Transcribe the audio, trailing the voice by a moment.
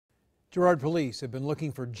Girard police have been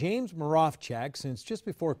looking for James Moravchak since just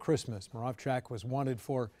before Christmas. Moravchak was wanted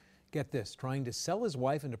for, get this, trying to sell his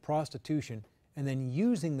wife into prostitution and then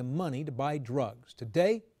using the money to buy drugs.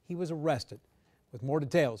 Today, he was arrested. With more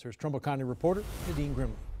details, here's Trumbull County reporter Nadine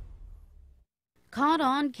Grimley. Caught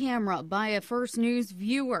on camera by a First News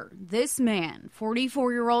viewer, this man,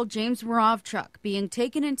 44-year-old James Moravchak, being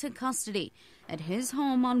taken into custody at his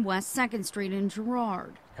home on West 2nd Street in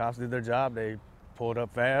Girard. Cops did their job. They pulled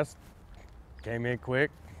up fast, came in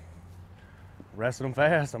quick, arrested them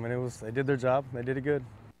fast. I mean, they did their job. They did it good.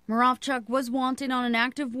 Moravchak was wanted on an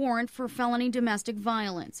active warrant for felony domestic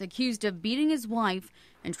violence, accused of beating his wife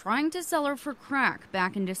and trying to sell her for crack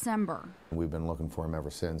back in December. We've been looking for him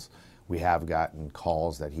ever since. We have gotten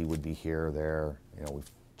calls that he would be here or there. You know,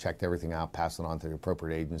 we've checked everything out, passed it on to the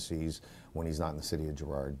appropriate agencies when he's not in the city of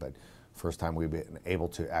Girard. But first time we've been able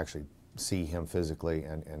to actually see him physically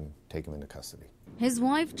and take him into custody. His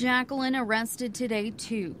wife, Jacqueline, arrested today,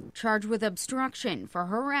 too, charged with obstruction for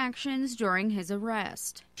her actions during his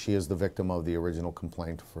arrest. She is the victim of the original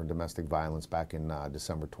complaint for domestic violence back in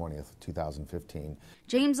December 20th, 2015.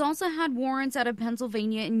 James also had warrants out of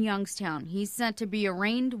Pennsylvania in Youngstown. He's set to be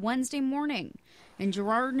arraigned Wednesday morning. In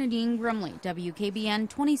Girard, Nadine Grimley, WKBN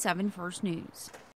 27 First News.